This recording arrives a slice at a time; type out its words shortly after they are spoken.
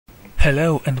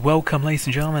Hello and welcome, ladies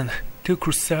and gentlemen, to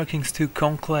Crusader Kings 2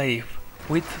 Conclave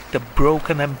with the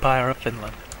broken Empire of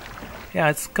Finland. Yeah,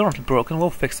 it's currently broken,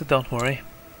 we'll fix it, don't worry.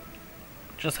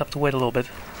 Just have to wait a little bit.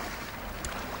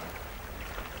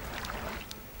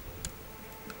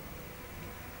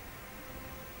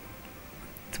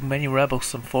 Too many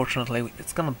rebels, unfortunately.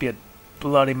 It's gonna be a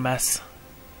bloody mess.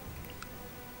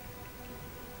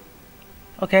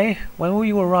 Okay, when will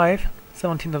you arrive?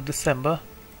 17th of December.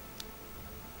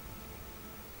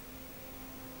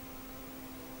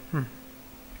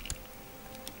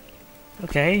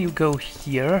 Okay, you go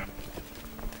here.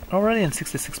 Already in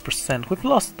 66%. We've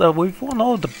lost. We've won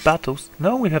all the battles.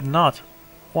 No, we have not.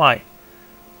 Why?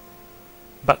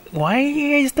 But why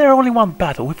is there only one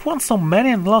battle? We've won so many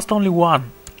and lost only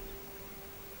one.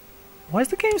 Why is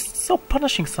the game so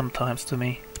punishing sometimes to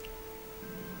me?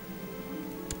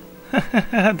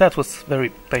 That was very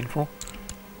painful.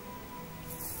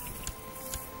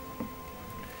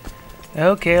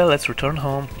 Okay, let's return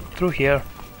home through here.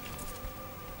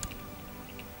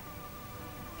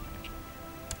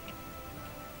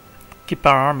 Keep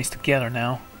our armies together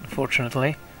now,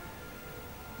 unfortunately.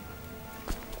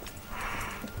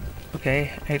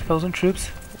 Okay, 8,000 troops.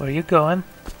 Where are you going?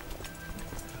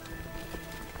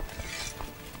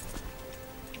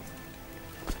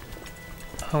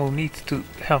 I will need to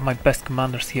have my best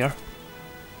commanders here.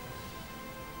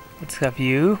 Let's have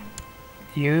you,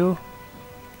 you,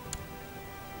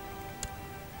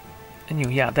 and you.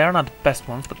 Yeah, they're not the best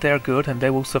ones, but they're good and they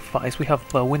will suffice. We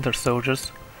have winter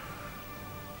soldiers.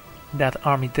 That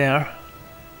army there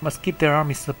must keep their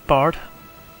armies apart.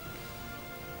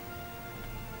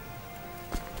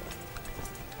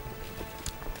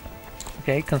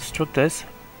 Okay, construct this.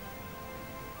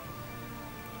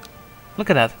 Look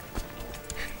at that.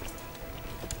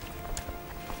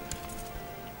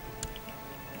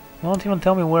 Won't even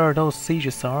tell me where those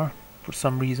sieges are for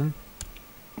some reason.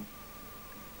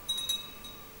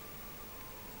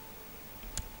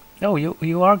 Oh,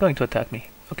 you are going to attack me.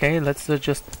 Okay, let's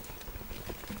just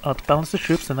outbalance the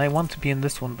troops, and I want to be in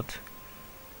this one, but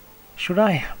should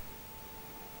I?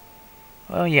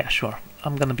 Oh yeah, sure.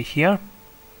 I'm gonna be here.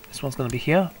 This one's gonna be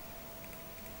here.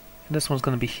 And this one's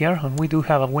gonna be here, and we do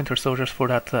have a winter soldiers for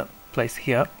that place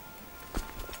here.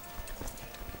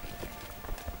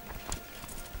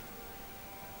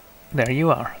 There you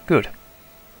are. Good.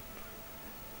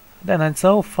 Then it's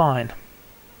all fine.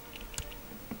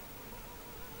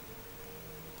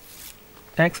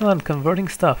 Excellent converting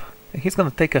stuff. He's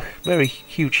gonna take a very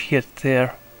huge hit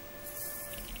there.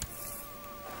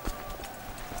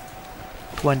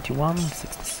 21,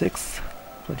 66,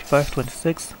 25,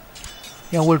 26.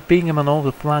 Yeah, we're beating him on all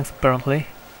the flanks apparently.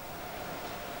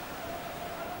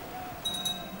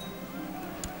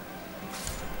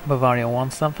 Bavaria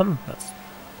wants something. That's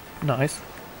nice.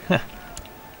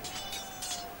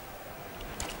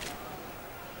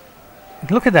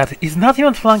 Look at that. He's not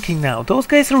even flanking now. Those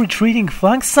guys are retreating.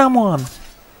 Flank someone.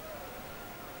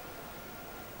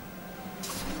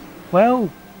 Well,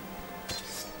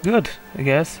 good, I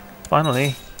guess.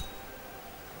 Finally.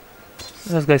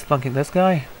 This guy's flanking this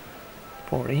guy.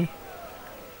 40.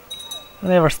 I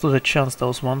never stood a chance,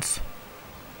 those ones.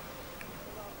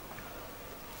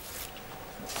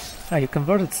 Ah, you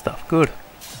converted stuff. Good.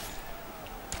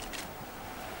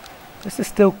 This is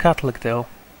still Catholic, though.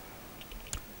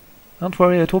 Don't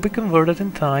worry, it will be converted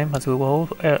in time, as will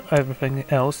everything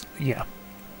else. Yeah.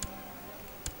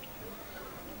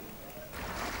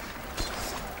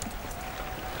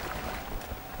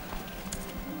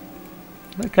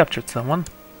 We captured someone.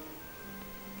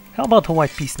 How about a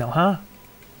white piece now, huh?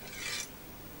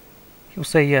 He'll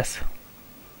say yes.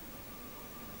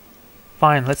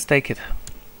 Fine, let's take it.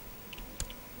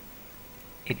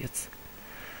 Idiots.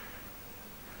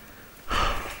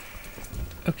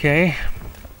 Okay.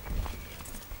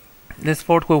 This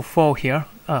fort will fall here.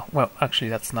 Ah, well, actually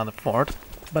that's not a fort,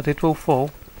 but it will fall.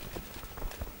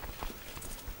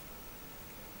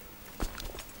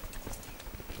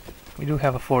 We do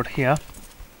have a fort here.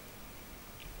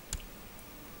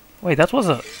 Wait, that was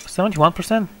a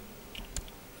 71%?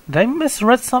 Did I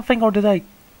misread something, or did I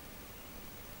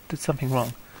did something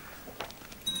wrong?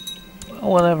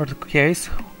 Well, whatever the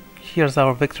case, here's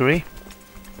our victory.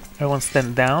 Everyone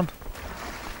stand down.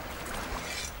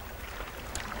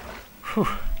 Whew.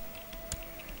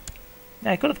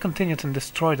 Yeah, I could have continued and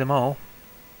destroyed them all.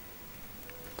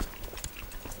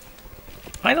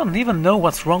 I don't even know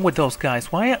what's wrong with those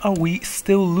guys. Why are we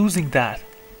still losing that?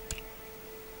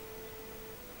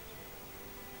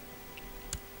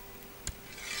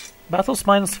 Battles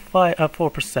minus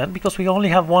 4%, because we only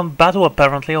have one battle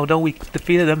apparently, although we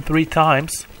defeated them 3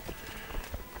 times.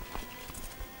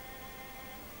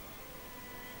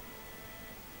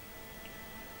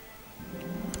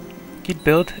 Keep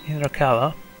build in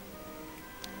Rakala.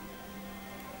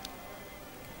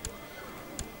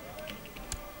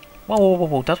 Whoa, whoa, whoa,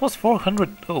 whoa, that was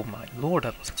 400. Oh my lord,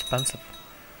 that was expensive.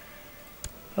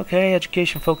 Okay,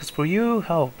 education focus for you.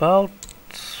 How about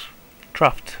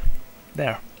Traft?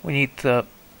 There, we need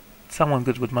someone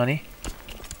good with money.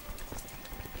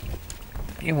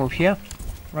 You move here.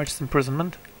 Righteous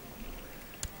imprisonment.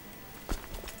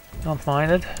 Not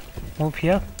minded. Move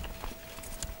here.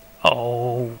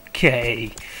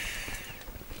 Okay.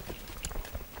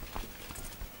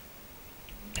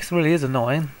 This really is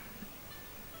annoying.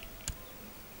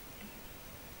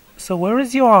 So where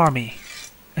is your army?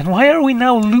 And why are we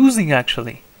now losing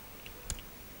actually?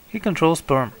 He controls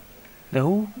Perm.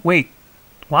 No, wait.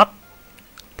 What?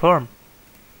 Perm.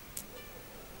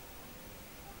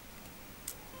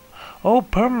 Oh,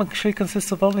 Perm actually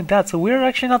consists of only that, so we're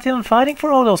actually not even fighting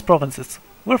for all those provinces.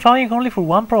 We're fighting only for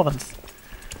one province.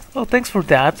 Oh, thanks for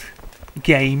that,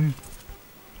 game.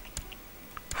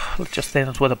 Let's just end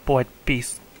it with a white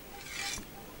piece.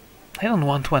 I don't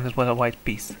want to end it with a white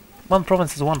piece. One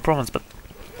province is one province, but...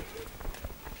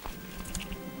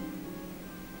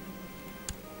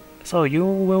 So, you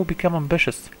will become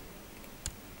ambitious.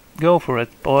 Go for it,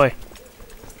 boy.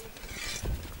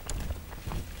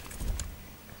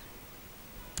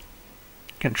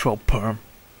 Control Perm.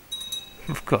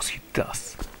 Of course he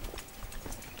does.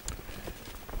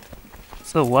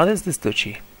 So, what is this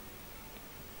duchy?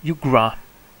 Ugra.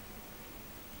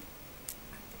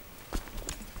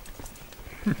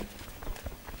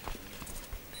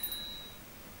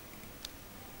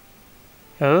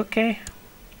 Okay.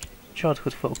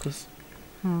 Childhood focus.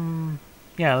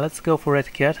 Yeah, let's go for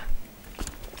etiquette.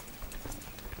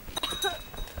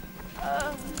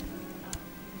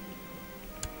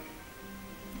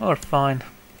 Or fine.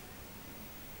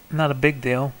 Not a big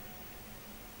deal.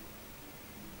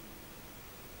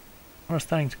 We're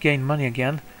starting to gain money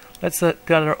again. Let's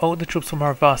gather all the troops from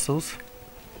our vassals.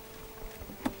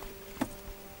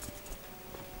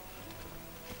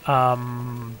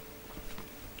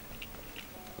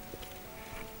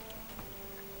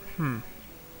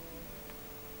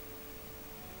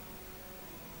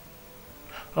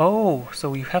 Oh,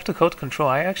 so you have to code control.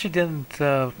 I actually didn't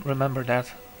remember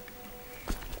that.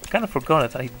 Kind of forgot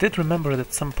it. I did remember it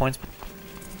at some points, but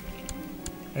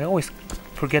I always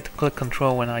forget to click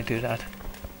control when I do that.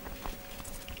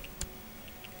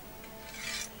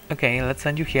 Okay, let's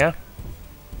send you here.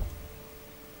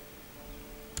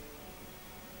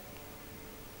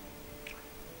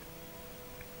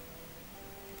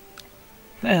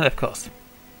 And of course,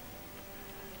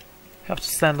 have to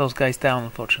send those guys down,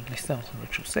 unfortunately. 700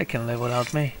 troops, they can live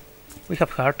without me. We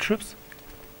have hard troops.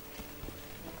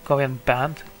 Korean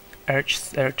band. Urge.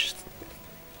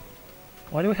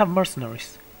 Why do we have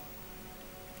mercenaries?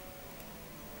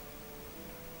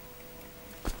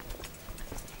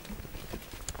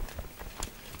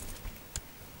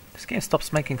 This game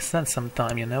stops making sense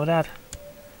sometime, you know that?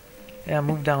 Yeah,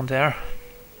 move down there.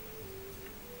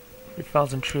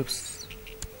 3,000 troops.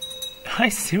 I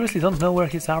seriously don't know where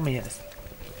his army is.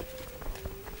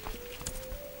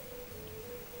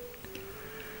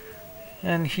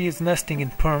 And he is nesting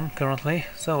in Perm currently,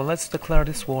 so let's declare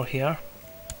this war here.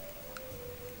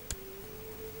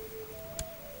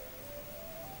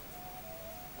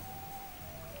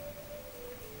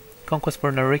 Conquest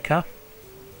for Narika.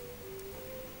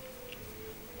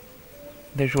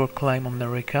 There's your claim on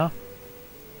Narika.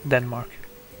 Denmark.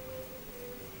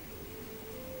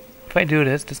 If I do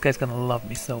this, this guy's gonna love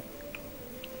me, so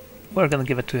we're gonna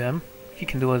give it to him. He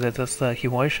can do it as he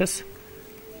wishes.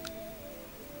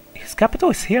 His capital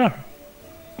is here,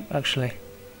 actually.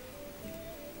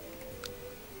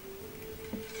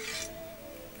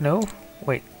 No?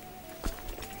 Wait.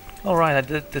 Alright, I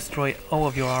did destroy all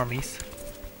of your armies.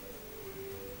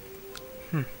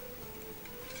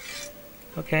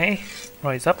 Okay,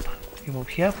 rise up. You move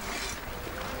here.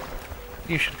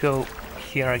 You should go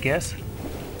here, I guess.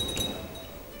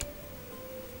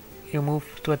 You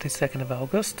move 22nd of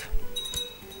August.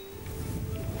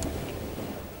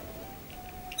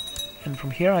 And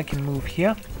from here I can move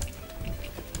here.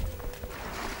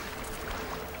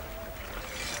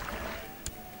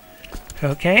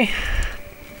 Okay.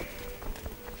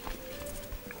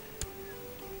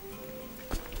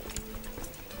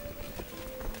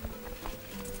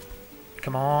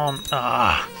 Come on.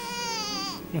 Ah!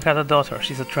 You had a daughter,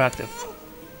 she's attractive.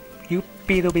 You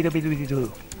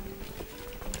doo.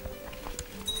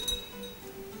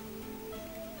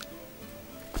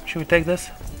 Should we take this?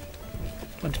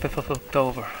 25th of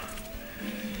October.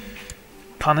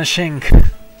 Punishing.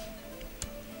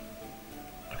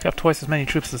 I have twice as many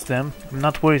troops as them. I'm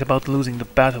not worried about losing the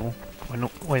battle.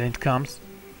 when it comes.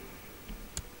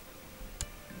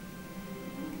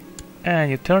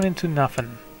 And you turn into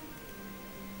nothing.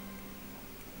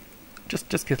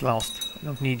 Just get lost. I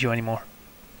don't need you anymore.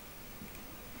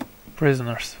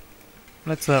 Prisoners.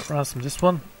 Let's ransom this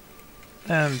one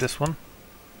and this one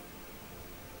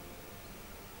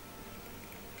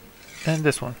and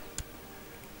this one.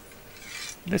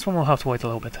 This one will have to wait a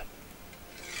little bit.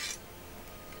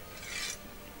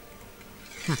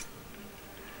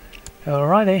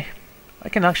 Alrighty. I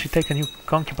can actually take a new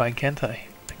concubine, can't I?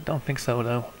 I don't think so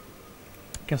though.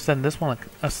 I can send this one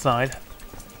aside.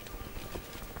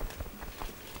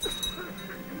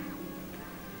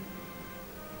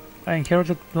 I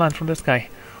inherited land from this guy.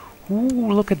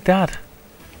 Ooh, look at that!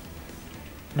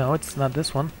 No, it's not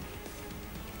this one.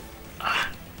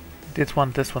 Ah, did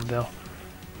want this one though.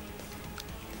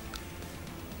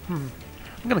 I'm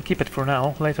gonna keep it for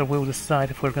now. Later we'll decide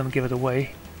if we're gonna give it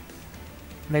away.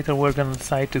 Later we're gonna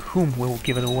decide to whom we will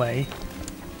give it away.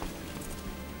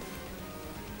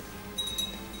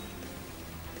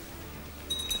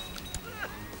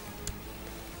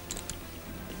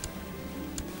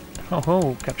 Oh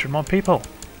ho, captured more people.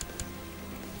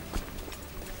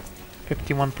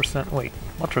 51%. Wait,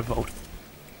 what revolt?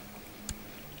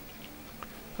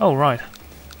 Oh, right.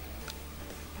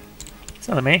 It's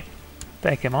not me.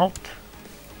 Take him out.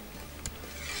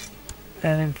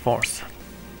 And enforce.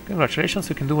 Congratulations,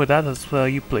 you can do with that as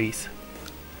you please.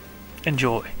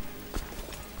 Enjoy.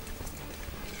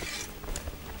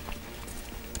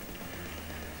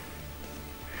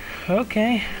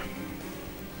 Okay.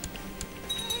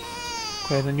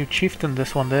 Create a new chieftain,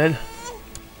 this one did.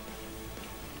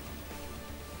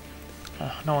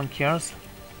 No one cares.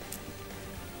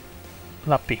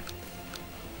 Lappi.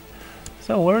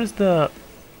 So where is the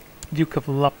Duke of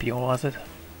Lappi, or was it?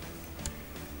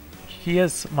 He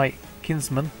is my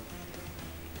kinsman.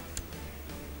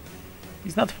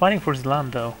 He's not fighting for his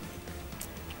land though.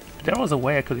 If there was a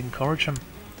way I could encourage him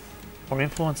or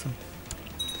influence him.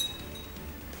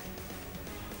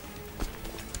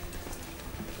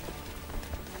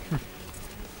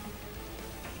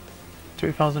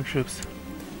 3,000 troops.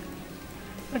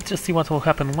 Let's just see what will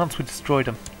happen once we destroy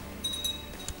them.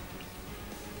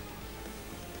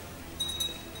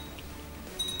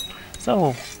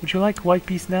 So, would you like white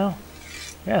peace now?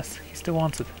 Yes, he still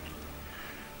wants it.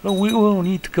 Well, we will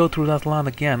need to go through that land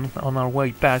again on our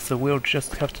way back, so we'll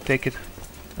just have to take it.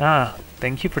 Ah,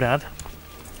 thank you for that.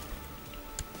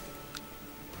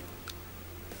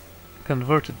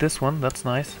 Converted this one, that's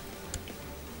nice.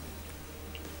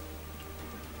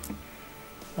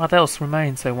 What else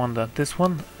remains, I wonder? This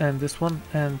one, and this one,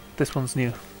 and this one's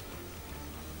new.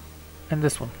 And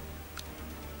this one.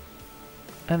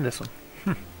 And this one.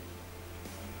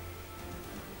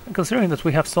 And considering that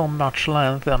we have so much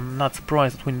land, I'm not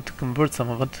surprised that we need to convert some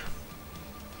of it.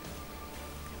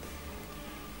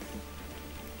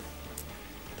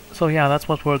 So yeah, that's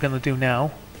what we're gonna do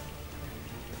now.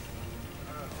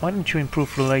 Why don't you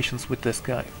improve relations with this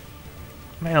guy?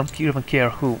 I don't even care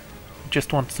who.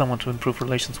 Just want someone to improve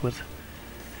relations with.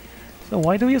 So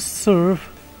why do you serve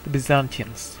the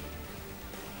Byzantines?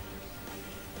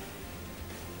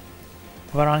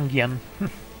 Varangian.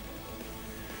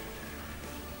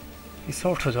 He's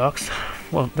Orthodox.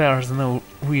 Well, there's no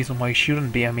reason why he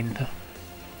shouldn't be. I mean,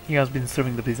 he has been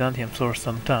serving the Byzantines for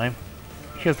some time.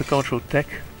 Here's the cultural tech.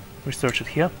 Research it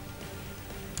here.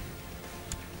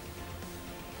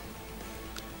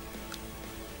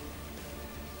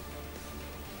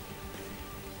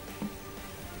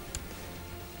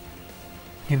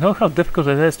 You know how difficult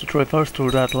it is to traverse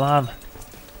through that land.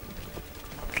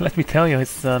 Let me tell you,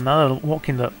 it's another walk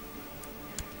in the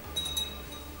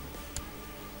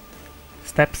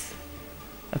steps.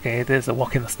 Okay, it is a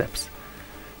walk in the steps.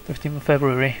 15th of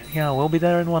February. Yeah, we'll be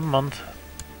there in 1 month.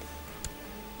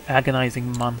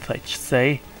 Agonizing month, I'd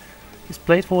say. He's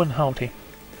playful and haughty.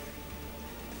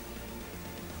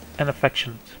 And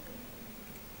affectionate.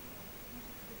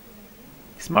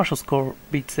 His martial score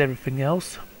beats everything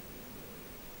else.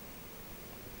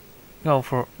 Go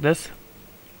for this.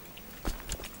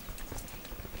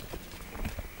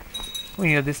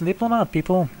 We are a decent diplomat,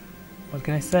 people. What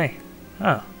can I say?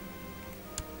 Ah.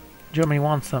 Germany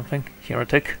wants something.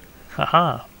 Heretic.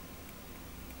 Haha.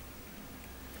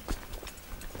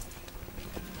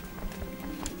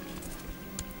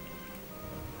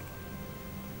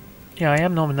 Yeah, I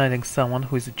am nominating someone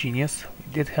who is a genius.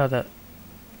 We did have that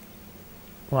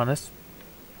one is.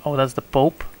 Oh, that's the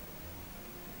Pope.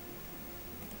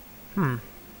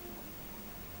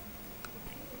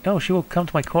 Oh, she will come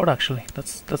to my court actually.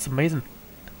 That's amazing.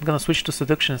 I'm gonna switch to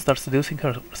seduction and start seducing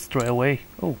her straight away.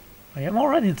 Oh, I am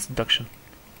already in seduction.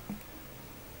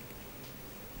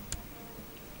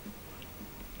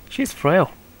 She's frail.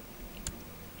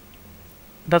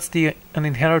 That's the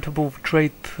uninheritable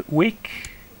trait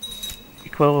weak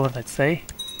equivalent, I'd say.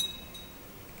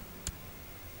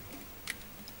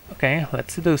 Okay,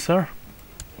 let's seduce her.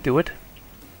 Do it.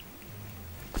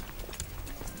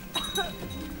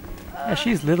 Yeah,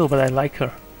 she's little, but I like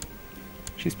her.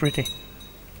 She's pretty.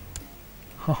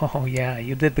 Oh yeah,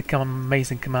 you did become an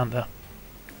amazing commander.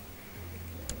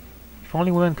 If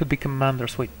only women could be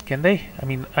commanders. Wait, can they? I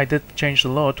mean, I did change the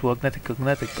law to agnetic,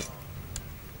 but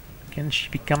can she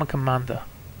become a commander?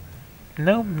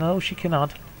 No, no, she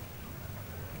cannot.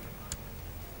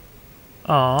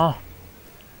 Ah.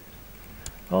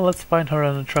 Well, let's find her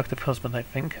an attractive husband, I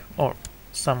think. Or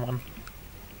someone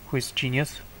who is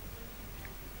genius.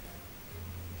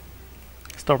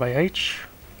 Store by H.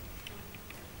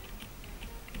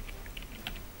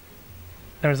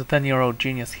 There's a 10-year-old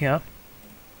genius here.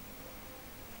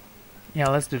 Yeah,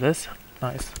 let's do this.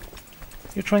 Nice.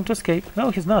 You're trying to escape? No,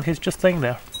 he's not. He's just staying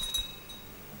there.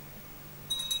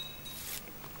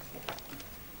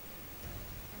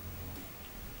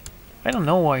 I don't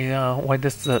know why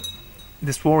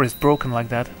this war is broken like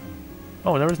that.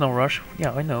 Oh, there is no rush.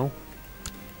 Yeah, I know.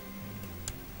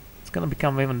 It's gonna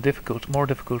become even more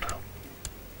difficult.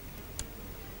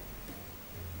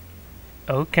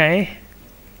 Okay.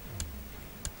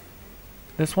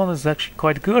 This one is actually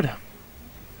quite good.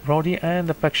 Rowdy and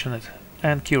affectionate.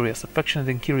 And curious. Affectionate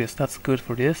and curious, that's good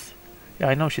for this. Yeah,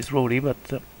 I know she's rowdy, but...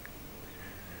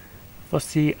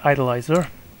 fussy idolizer.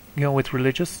 Go with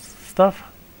religious stuff.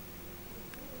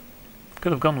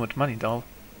 Could have gone with money though.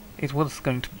 It was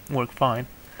going to work fine.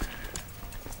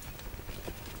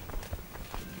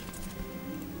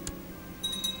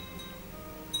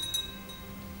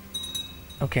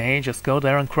 Okay, just go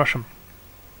there and crush him.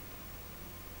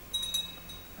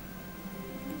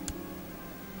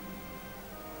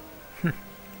 Hm.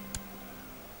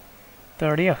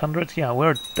 30, 100, yeah,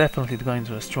 we're definitely going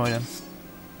to destroy them.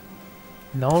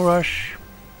 No rush,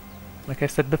 like I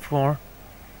said before.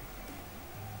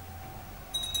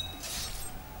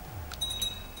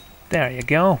 There you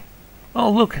go. Oh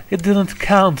look, it didn't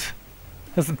count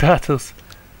as battles.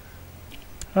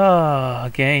 Ah,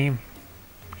 game.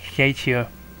 Hate you.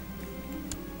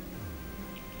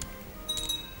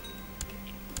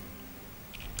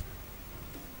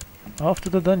 Off to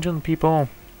the dungeon, people.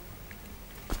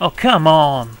 Oh, come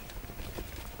on!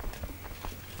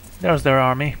 There's their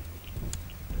army.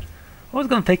 Oh, it's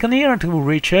gonna take an year to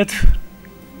reach it.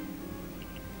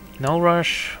 No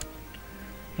rush.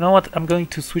 You know what? I'm going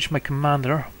to switch my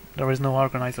commander. There is no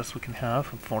organizers we can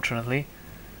have, unfortunately.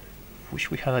 Wish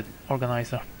we had an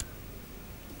organizer.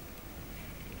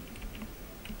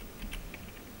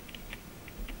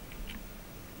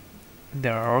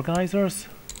 There are organizers.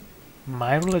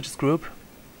 My religious group.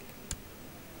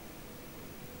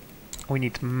 We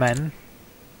need men.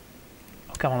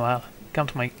 Oh, come on, lad. Come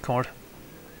to my court.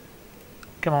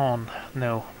 Come on.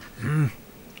 No.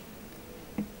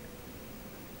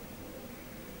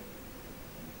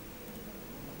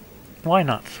 Why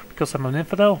not? Because I'm an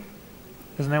infidel?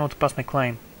 Doesn't anyone want to pass my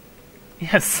claim?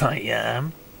 Yes, I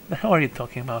am. The hell are you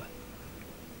talking about?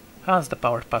 Who has the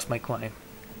power to pass my claim?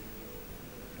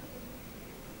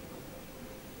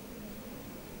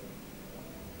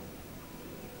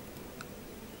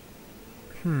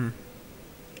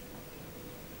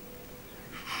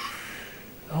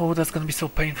 Oh, that's gonna be so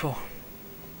painful.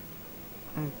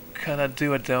 Can I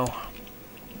do it though?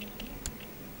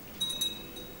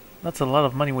 That's a lot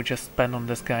of money we just spent on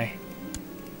this guy.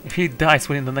 If he dies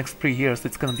within the next 3 years,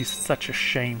 it's gonna be such a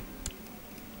shame.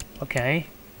 Okay.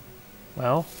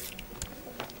 Well.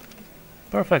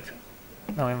 Perfect.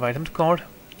 Now invite him to court.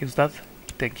 Use that.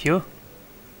 Thank you.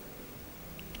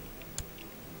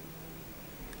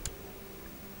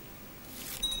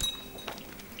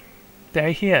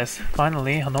 There he is.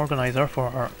 Finally, an organizer for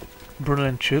our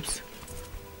brilliant troops.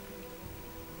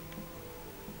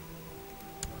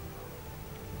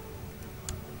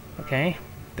 Okay,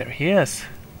 there he is.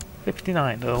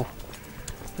 59 though.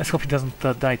 Let's hope he doesn't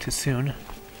die too soon.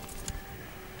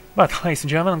 But, ladies and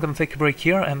gentlemen, I'm gonna take a break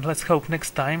here, and let's hope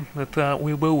next time that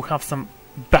we will have some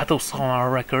battles on our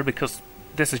record, because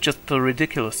this is just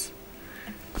ridiculous.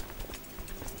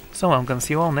 So I'm gonna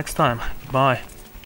see you all next time. Bye.